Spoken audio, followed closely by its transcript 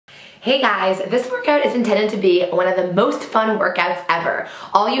Hey guys, this workout is intended to be one of the most fun workouts ever.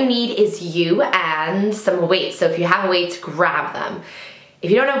 All you need is you and some weights. So if you have weights, grab them. If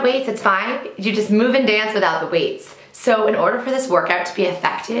you don't have weights, it's fine. You just move and dance without the weights. So in order for this workout to be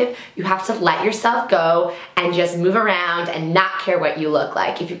effective, you have to let yourself go and just move around and not care what you look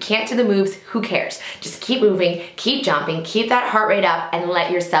like. If you can't do the moves, who cares? Just keep moving, keep jumping, keep that heart rate up and let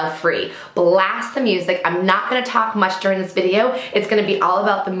yourself free. Blast the music. I'm not gonna talk much during this video. It's gonna be all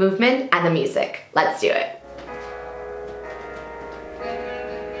about the movement and the music. Let's do it.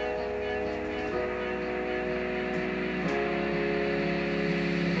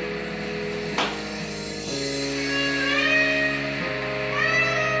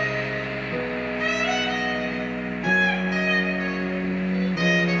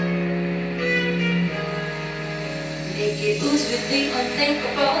 It moves with the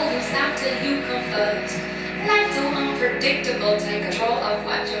unthinkable, it's not till you come first. Life's so unpredictable, take control of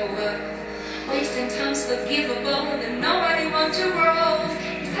what you're worth. Wasting time's forgivable, and nobody wants your roles.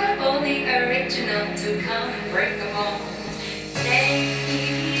 It's time for the original to come and break them all. Take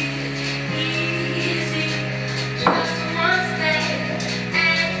it easy, just one step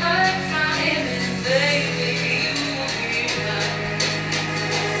at a time, and baby, you will be mine.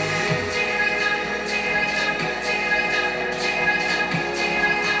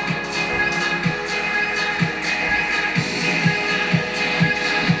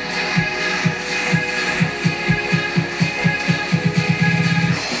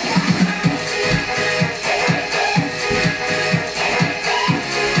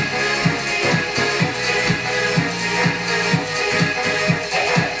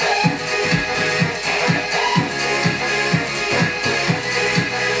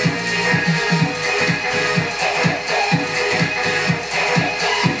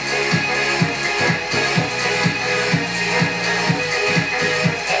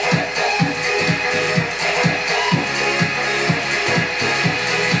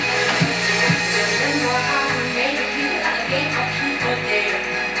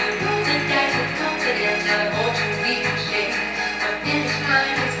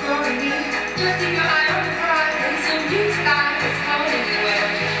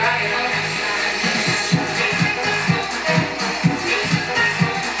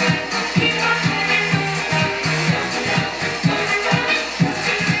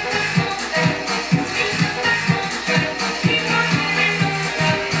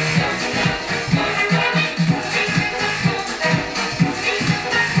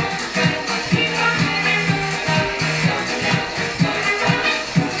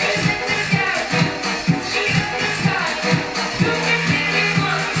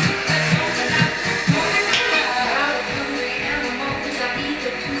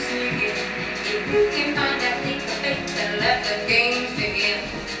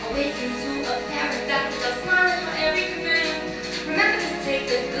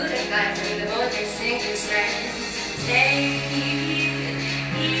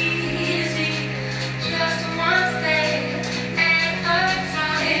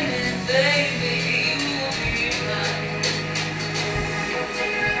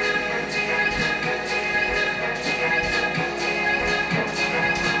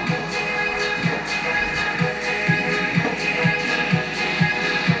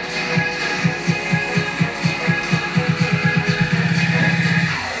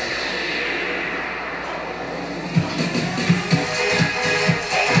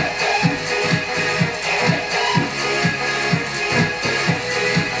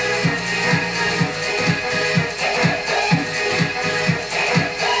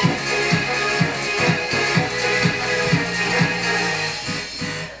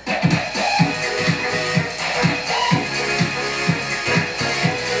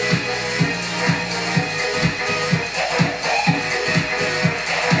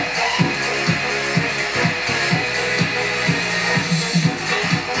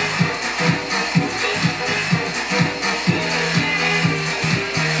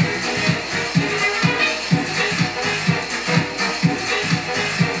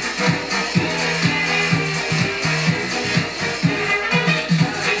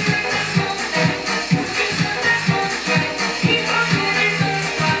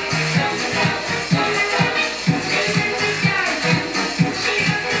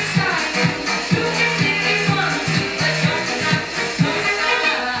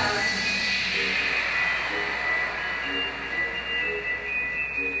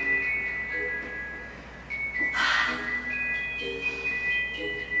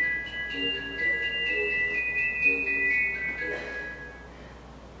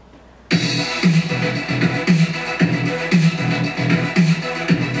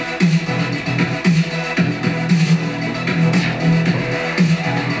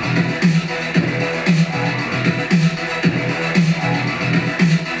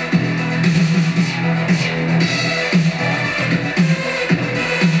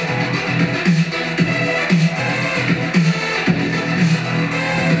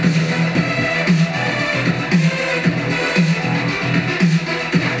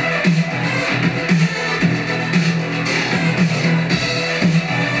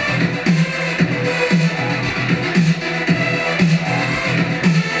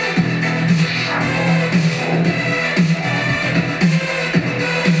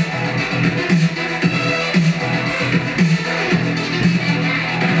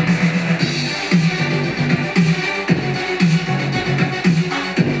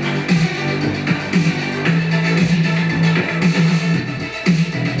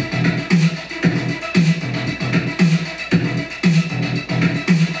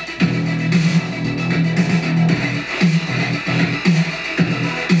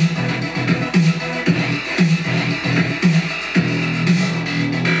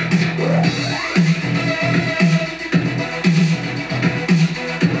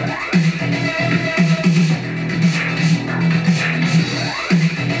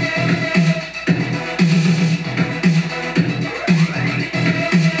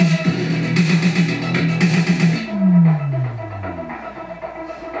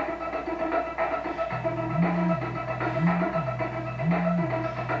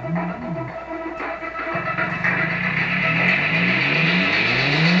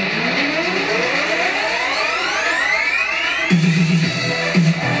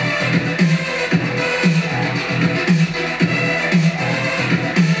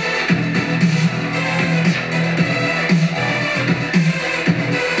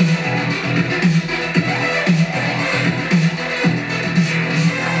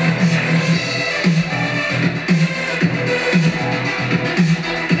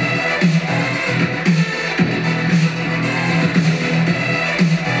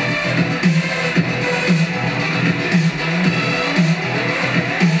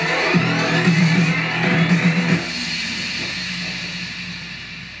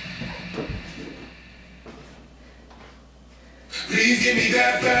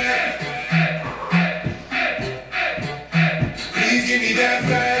 that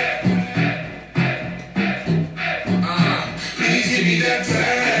back. Please give me that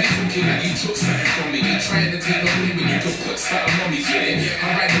back. You forget that you took something from me. You trying to take away when you could put something on me, get it?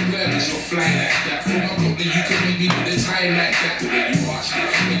 I ride the bird cause you're fly like that. From my company you can make me do the time like that. The way you watch me,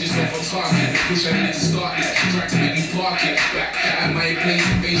 made yourself a target. Wish I needed to start this. Try to make me park it back at my place.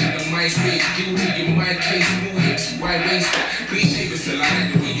 Invasion of my space. Guilty in my case. Smooth hips, why waste that? Please shake it till I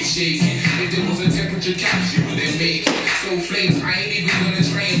like the way you shake it. If there was a temperature catch, you wouldn't make it. So flames, I ain't even gonna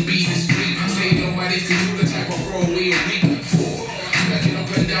try and be discreet. Say nobody's cause you the type of throw away a week before. Smacking up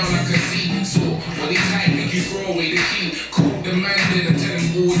and down like a seesaw. Body tight, make you throw away the key. Call the man then and tell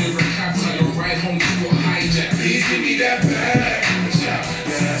him order a cab. So your ride home just got hijacked. Please give me that back.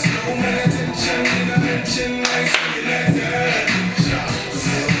 There's no man attention in a mention like something like that.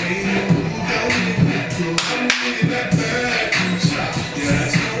 So when you don't get that cool, I'm needing that back.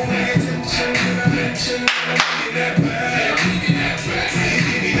 There's no man attention in a mention like something that back. Please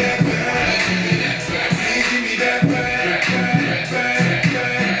give me that back. Please give me that back.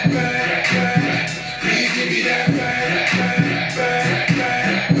 Please give me that back.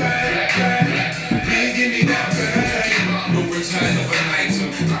 Please give me that back. No return of an item.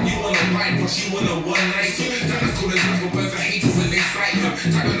 You wanna ride, but you wanna one night. Time is cool as hell, but birds I hate it when they fight them.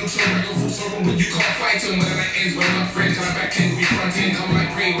 Time to look so right, go full circle, but you can't fight them. When the night ends, when my friends come back in, we front in, come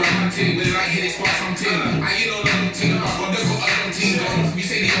like prey, we're hunting. When the light hit it, spot something. I you know the team, my brother got a long team. Gone off, we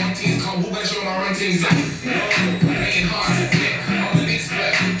say the on teams, can't walk and show my run things. Like, no, playing hard to get. I'm an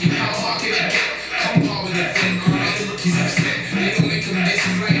expert, thinking how hard can it get? Come hard with the thing, make the rookies upset. They don't make them this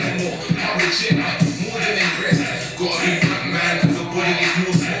right no more. Power legit, more than impressed. Gotta be blunt, man, cause the body is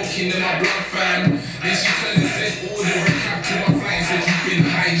more smoking than my blood, fam. Then she turned and said, order a cab to my flight and said, you've been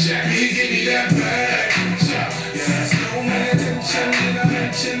hijacked. Please give me that back. There's no man attention in a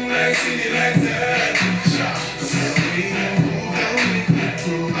mention like city like that. Cause the way you move, don't make me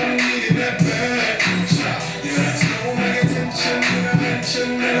prove I'm needing that back. There's no man attention in a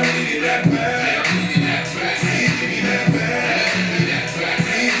mention and I'm needing that back. Please give me that back.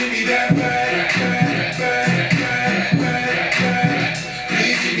 Please give me that back.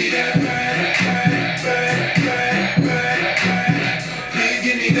 Please give me that back. Please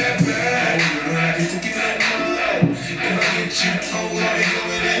give me that back. I can take it out of my life. If I get you home, I'll be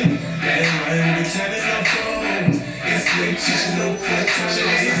going in. And I'm returning the phone. It's late, you should know what time it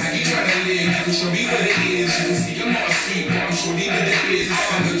is. How you try to live, you can show me what it is. You can see I'm not a sweet, but I'm sure even the biz.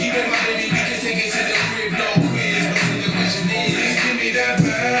 I'm gonna keep it my baby, we can take it to the crib, no quiz. But the question is, please give me that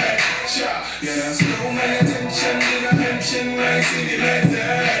back. Yeah, there's no man attention in a mention like city like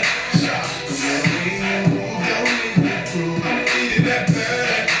that.